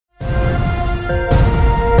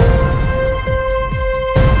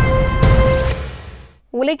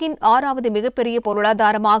உலகின் 6வது மிகப்பெரிய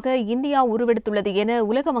பொருளாதாரமாக இந்தியா உருவெடுத்துள்ளது என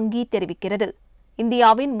உலக வங்கி தெரிவிக்கிறது.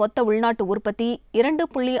 இந்தியாவின் மொத்த உள்நாட்டு உற்பத்தி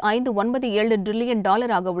 $2.597 டிரில்லியன்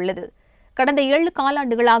உள்ளது. கடந்த 7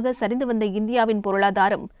 காலாண்டுகளாக சரிந்து வந்த இந்தியாவின்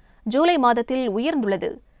பொருளாதாரம் ஜூலை மாதத்தில்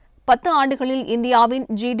உயர்ந்துள்ளது. 10 ஆண்டுகளில் இந்தியாவின்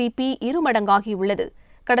ஜிடிபி இருமடங்காகியுள்ளது.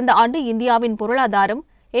 கடந்த ஆண்டு இந்தியாவின் பொருளாதாரம்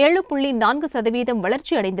 7.4%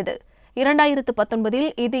 வளர்ச்சியடைந்தது. 2019இல்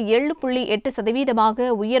இது 7.8%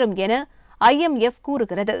 உயரும் என IMF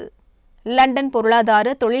கூறுகிறது. லண்டன் பொருளாதார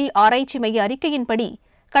தொழில் ஆராய்ச்சி மைய அறிக்கையின்படி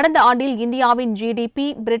கடந்த ஆண்டில் இந்தியாவின் ஜிடிபி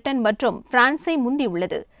பிரிட்டன் மற்றும் பிரான்ஸை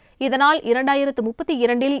முந்தியுள்ளது. இதனால்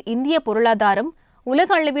 2032இல் இந்திய பொருளாதாரம் உலக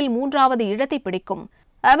அளவில் 3வது இடத்தை பிடிக்கும்.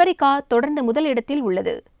 அமெரிக்கா தொடர்ந்து முதலிடத்தில்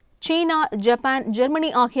உள்ளது. சீனா, ஜப்பான், ஜெர்மனி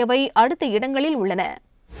ஆகியவை அடுத்த இடங்களில் உள்ளன.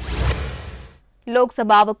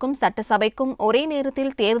 லோக்சபாவுக்கும் சட்டசபைக்கும் ஒரே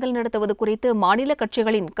நேரத்தில் தேர்தல் நடத்துவது குறித்து மாநில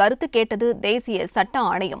கட்சிகளின் கருத்து கேட்டது தேசிய சட்ட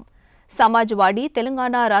ஆணையம். சமாஜ்வாடி,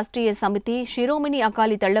 தெலுங்கானா ராஷ்டிரிய சமிதி, ஷிரோமணி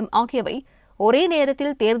அகாலி தளம் ஆகியவை ஒரே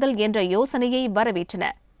நேரத்தில் தேர்தல் என்ற யோசனையை வரவேற்றன.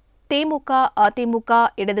 திமுக, அதிமுக,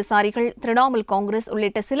 இடதுசாரிகள், திரிணாமுல் காங்கிரஸ்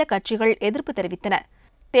உள்ளிட்ட சில கட்சிகள் எதிர்ப்பு தெரிவித்தன.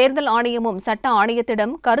 தேர்தல் ஆணையமும் சட்ட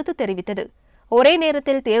ஆணையத்திடம் கருத்து தெரிவித்தது. ஒரே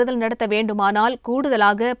நேரத்தில் தேர்தல் நடத்த வேண்டுமானால்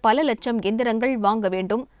கூடுதலாக பல லட்சம் எந்திரங்கள் வாங்க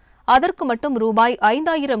வேண்டும். அதற்கு மட்டும் ரூபாய்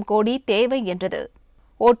 5000 கோடி தேவை என்றது.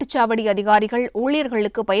 ஓட்டுச்சாவடி அதிகாரிகள்,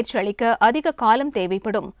 ஊழியர்களுக்கு பயிற்சி அளிக்க அதிக காலம்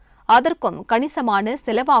தேவைப்படும். அதற்கும் கணிசமான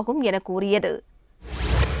செலவாகும் என கூறியது.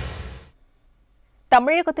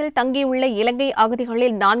 தமிழகத்தில் தங்கியுள்ள இலங்கை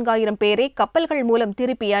அகதிகளில் 4000 பேரை கப்பல்கள் மூலம்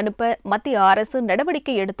திருப்பி அனுப்ப மத்திய அரசு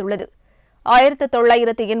நடவடிக்கை எடுத்துள்ளது.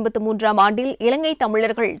 1983ஆம் ஆண்டில் இலங்கை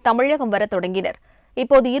தமிழர்கள் தமிழகம் வர தொடங்கினர்.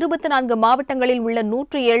 இப்போது 24 மாவட்டங்களில் உள்ள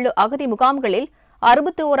 107 அகதி முகாம்களில்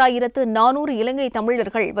 61400 இலங்கை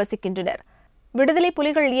தமிழர்கள் வசிக்கின்றனர். விடுதலை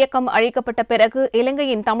புலிகள் இயக்கம் அழிக்கப்பட்ட பிறகு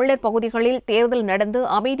இலங்கையின் தமிழர் பகுதிகளில் தேர்தல் நடந்து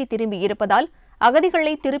அமைதி திரும்பியிருப்பதால்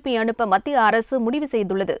அகதிகளை திருப்பி அனுப்ப மத்திய அரசு முடிவு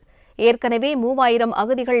செய்துள்ளது. ஏற்கனவே 3000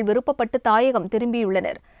 அகதிகள் விருப்பப்பட்டு தாயகம்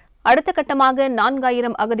திரும்பியுள்ளனர். அடுத்த கட்டமாக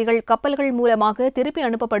 4000 அகதிகள் கப்பல்கள் மூலமாக திருப்பி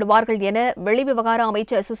அனுப்பப்படுவார்கள் என வெளிவிவகார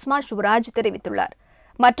அமைச்சர் சுஷ்மா ஸ்வராஜ் தெரிவித்துள்ளார்.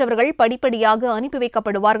 மற்றவர்கள் படிப்படியாக அனுப்பி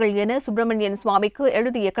வைக்கப்படுவார்கள் என சுப்பிரமணியன் சுவாமிக்கு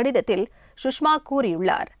எழுதிய கடிதத்தில் சுஷ்மா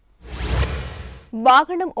கூறியுள்ளார்.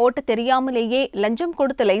 வாகனம் ஓட்ட தெரியாமலேயே லஞ்சம்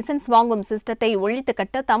கொடுத்து லைசென்ஸ் வாங்கும் சிஸ்டத்தை ஒழித்து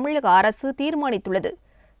கட்ட தமிழக அரசு தீர்மானித்துள்ளது.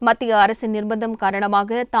 மத்திய அரசின் நிர்பந்தம்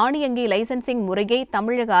காரணமாக தானியங்கி லைசென்சிங் முறையை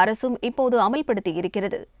தமிழக அரசும் இப்போது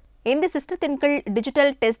அமல்படுத்தியிருக்கிறது. இந்த சிஸ்டத்தின் கீழ்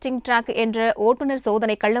டிஜிட்டல் டெஸ்டிங் டிராக் என்ற ஓட்டுநர்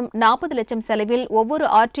சோதனை களம் 40 லட்சம் செலவில் ஒவ்வொரு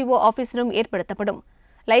RTO ஆபீஸிலும் ஏற்படுத்தப்படும்.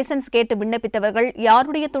 லைசென்ஸ் கேட்டு விண்ணப்பித்தவர்கள்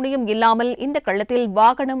யாருடைய துணையும் இல்லாமல் இந்த களத்தில்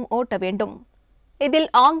வாகனம் ஓட்ட வேண்டும். இதில்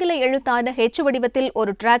ஆங்கில எழுத்தான H வடிவத்தில்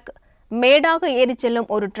ஒரு டிராக், மேடாக ஏறிச் செல்லும்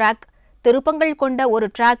ஒரு டிராக், திருப்பங்கள் கொண்ட ஒரு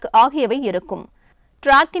டிராக் ஆகியவை இருக்கும்.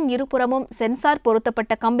 டிராக்கின் இருபுறமும் சென்சார்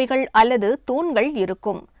பொருத்தப்பட்ட கம்பிகள் அல்லது தூண்கள்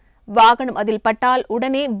இருக்கும். வாகனம் அதில் பட்டால்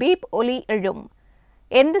உடனே பீப் ஒலி எழும்.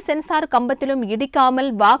 எந்த சென்சார் கம்பத்திலும் இடிக்காமல்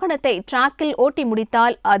வாகனத்தை டிராக்கில் ஓட்டி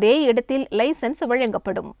முடித்தால் அதே இடத்தில் லைசென்ஸ்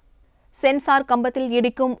வழங்கப்படும். சென்சார் கம்பத்தில்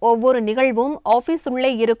இடிக்கும் ஒவ்வொரு நிகழ்வும் ஆபீஸ்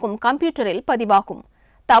உள்ளே இருக்கும் கம்ப்யூட்டரில் பதிவாகும்.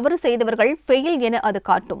 தவறு செய்தவர்கள் ஃபெயில் என அது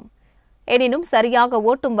காட்டும். எனினும் சரியாக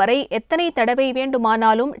ஓட்டும் வரை எத்தனை தடவை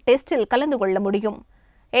வேண்டுமானாலும் டெஸ்டில் கலந்து கொள்ள முடியும்.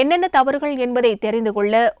 என்னென்ன தவறுகள் என்பதை தெரிந்து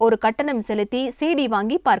கொள்ள ஒரு கட்டணம் செலுத்தி CD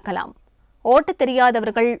வாங்கி பார்க்கலாம். ஓட்டத்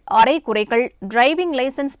தெரியாதவர்கள், அரை குறைகள் டிரைவிங்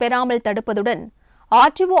லைசென்ஸ் பெறாமல் தடுப்பதுடன்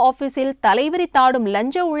RTO ஆபீஸில் தலைவிரித்தாடும்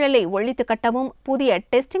லஞ்ச ஊழலை ஒழித்து கட்டவும் புதிய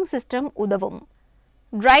டெஸ்டிங் சிஸ்டம் உதவும்.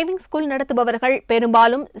 டிரைவிங் ஸ்கூல் நடத்துபவர்கள்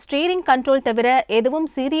பெரும்பாலும் ஸ்டீரிங் கண்ட்ரோல் தவிர எதுவும்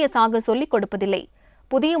சீரியஸாக சொல்லிக் கொடுப்பதில்லை.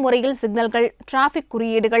 புதிய முறையில் சிக்னல்கள், டிராபிக்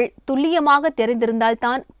குறியீடுகள் துல்லியமாக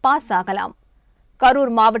தெரிந்திருந்தால்தான் பாஸ் ஆகலாம்.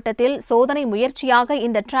 கரூர் மாவட்டத்தில் சோதனை முயற்சியாக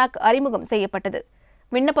இந்த டிராக் அறிமுகம் செய்யப்பட்டது.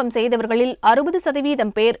 விண்ணப்பம் செய்தவர்களில்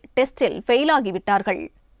 60% பேர் டெஸ்டில் ஃபெயில் ஆகிவிட்டார்கள்.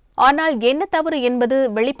 ஆனால் என்ன தவறு என்பது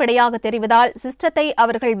வெளிப்படையாக தெரிவதால் சிஸ்டத்தை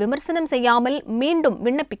அவர்கள் விமர்சனம் செய்யாமல் மீண்டும்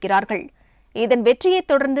விண்ணப்பிக்கிறார்கள். இதன் வெற்றியைத்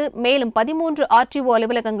தொடர்ந்து மேலும் 13 RTO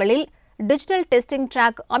அலுவலகங்களில் டிஜிட்டல் டெஸ்டிங்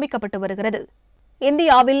டிராக் அமைக்கப்பட்டு வருகிறது.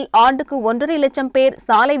 இந்தியாவில் ஆண்டுக்கு 1.5 லட்சம் பேர்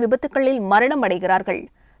சாலை விபத்துகளில் மரணம் அடைகிறார்கள்.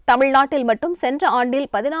 தமிழ்நாட்டில் மட்டும் சென்ற ஆண்டில்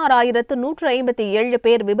 16,157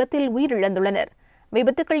 பேர் விபத்தில் உயிரிழந்துள்ளனர்.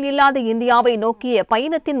 விபத்துகள் இல்லாத இந்தியாவை நோக்கிய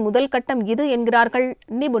பயணத்தின் முதல் கட்டம் இது என்கிறார்கள்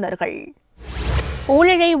நிபுணர்கள்.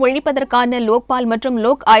 ஊழலை ஒழிப்பதற்கான லோக்பால் மற்றும்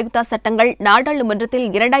லோக் ஆயுக்தா சட்டங்கள் நாடாளுமன்றத்தில்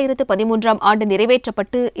 2013ஆம் ஆண்டு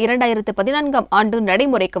நிறைவேற்றப்பட்டு 2014ஆம் ஆண்டு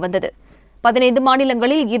நடைமுறைக்கு வந்தது. 15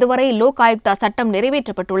 மாநிலங்களில் இதுவரை லோக் ஆயுக்தா சட்டம்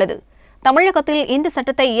நிறைவேற்றப்பட்டுள்ளது. தமிழகத்தில் இந்த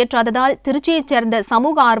சட்டத்தை இயற்றாததால் திருச்சியைச் சேர்ந்த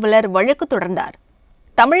சமூக ஆர்வலர் வழக்கு தொடர்ந்தார்.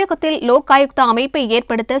 தமிழகத்தில் லோக் ஆயுக்தா அமைப்பை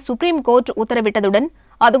ஏற்படுத்த சுப்ரீம் கோர்ட் உத்தரவிட்டதுடன்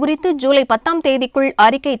அதுகுறித்து ஜூலை 10ஆம் தேதிக்குள்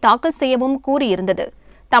அறிக்கை தாக்கல் செய்யவும் கூறியிருந்தது.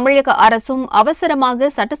 தமிழக அரசும் அவசரமாக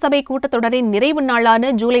சட்டசபை கூட்டத்தொடரின் நிறைவு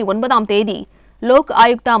நாளான ஜூலை 9ஆம் தேதி லோக்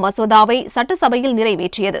ஆயுக்தா மசோதாவை சட்டசபையில்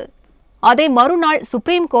நிறைவேற்றியது. அதை மறுநாள்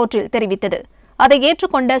சுப்ரீம் கோர்ட்டில் தெரிவித்தது. அதை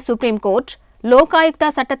ஏற்றுக்கொண்ட சுப்ரீம் கோர்ட் லோக் ஆயுக்தா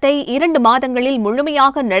சட்டத்தை 2 மாதங்களில்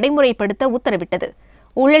முழுமையாக நடைமுறைப்படுத்த உத்தரவிட்டது.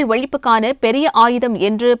 ஊழல் ஒழிப்புக்கான பெரிய ஆயுதம்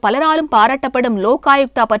என்று பலராலும் பாராட்டப்படும் லோக்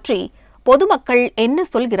ஆயுக்தா பற்றி பொதுமக்கள் என்ன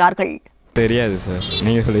சொல்கிறார்கள்? தெரியாது சார்,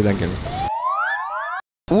 நீங்க சொல்லி தான் கேள்வி.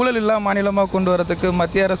 ஊழல் இல்லா மாநிலமாக கொண்டு வரதுக்கு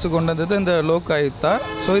மத்திய அரசு கொண்டு வந்தது இந்த லோக் ஆயுக்தா.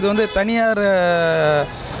 ஸோ இது வந்து தனியார்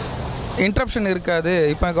இன்ட்ரப்ஷன் இருக்காது.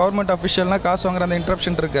 இப்போ கவர்மெண்ட் அஃபிஷியல்னால் காசு வாங்குற அந்த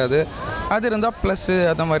இன்ட்ரப்ஷன் இருக்காது. அது இருந்தால் ப்ளஸ்ஸு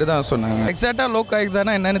அந்த மாதிரி தான் சொன்னாங்க. எக்ஸாக்டாக லோக்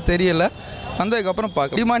ஆயுக்தானா என்னன்னு தெரியல. வந்ததுக்கப்புறம்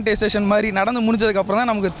பார்க்க டிமானிட்டைசேஷன் மாதிரி நடந்து முடிஞ்சதுக்கப்புறம்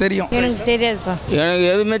தான் நமக்கு தெரியும். எனக்கு தெரியாதுப்பா. எனக்கு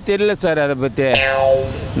எதுவுமே தெரியல சார். அதை பற்றி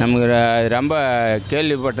நமக்கு ரொம்ப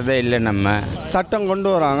கேள்விப்பட்டதே இல்லை. நம்ம சட்டம் கொண்டு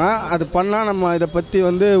வராங்க, அது பண்ணால் நம்ம இதை பற்றி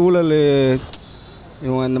வந்து ஊழல்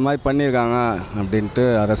இவங்க இந்த மாதிரி பண்ணியிருக்காங்க அப்படின்ட்டு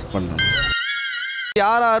அரெஸ்ட் பண்ணணும்.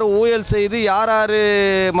 யார் யார் ஊழல் செய்து யார் யார்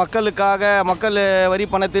மக்களுக்காக மக்கள் வரி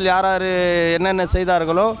பணத்தில் யார் யார் என்னென்ன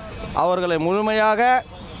செய்தார்களோ அவர்களை முழுமையாக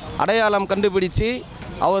அடையாளம் கண்டுபிடித்து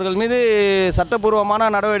அவர்கள் மீது சட்டப்பூர்வமான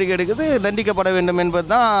நடவடிக்கை எடுக்கிறது தண்டிக்கப்பட வேண்டும் என்பது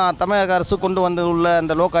தான் தமிழக அரசு கொண்டு வந்துள்ள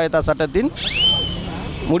அந்த லோக் ஆயுக்தா சட்டத்தின்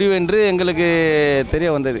முடிவு என்று எங்களுக்கு தெரிய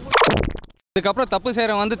வந்தது. இதுக்கப்புறம் தப்பு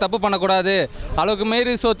செய்கிறவங்க வந்து தப்பு பண்ணக்கூடாது, அளவுக்கு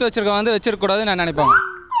மீறி சொத்து வச்சுருக்கவங்க வந்து வச்சிருக்கக்கூடாதுன்னு நான் நினைப்பேன்.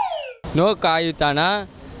 லோக் ஆயுக்தானா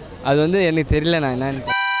அது வந்து எனக்கு தெரியல. நான் என்னன்னு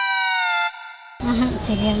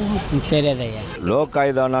தெரியாது ஐயா. லோக்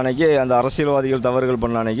ஆயுக்தா அன்னைக்கு அந்த அரசியல்வாதிகள் தவறுகள்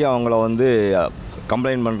பண்ண அன்னைக்கு அவங்கள வந்து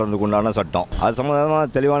கம்ப்ளைண்ட் பண்ணுறதுக்கு உண்டான சட்டம். அது சம்மந்தமாக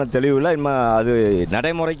தெளிவான தெளிவில் இனிமேல் அது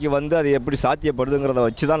நடைமுறைக்கு வந்து அது எப்படி சாத்தியப்படுதுங்கிறத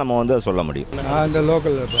வச்சு தான் நம்ம வந்து சொல்ல முடியும். இந்த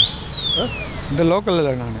லோக்கலில் இருப்பேன், இந்த லோக்கலில்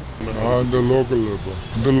நான்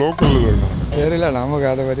தெரியல, நமக்கு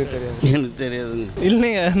அதை பற்றி தெரியாது. எனக்கு தெரியாதுங்க.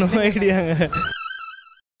 இல்லைங்க, நோ ஐடியாங்க.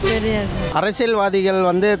 அரசியல்வாதிகள்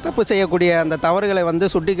வந்து தப்பு செய்யக்கூடிய அந்த தவறுகளை வந்து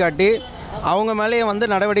சுட்டிக்காட்டி அவங்க மேலேயே வந்து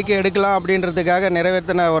நடவடிக்கை எடுக்கலாம் அப்படின்றதுக்காக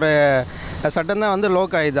நிறைவேற்றின ஒரு சட்டம் தான் வந்து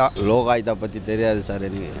லோக் ஆயுக்தா. லோக் ஆயுக்தா பற்றி தெரியாது சார்.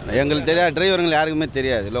 எங்களுக்கு தெரியாது, டிரைவருங்கள் யாருக்குமே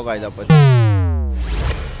தெரியாது லோக் ஆயுக்தா பற்றி.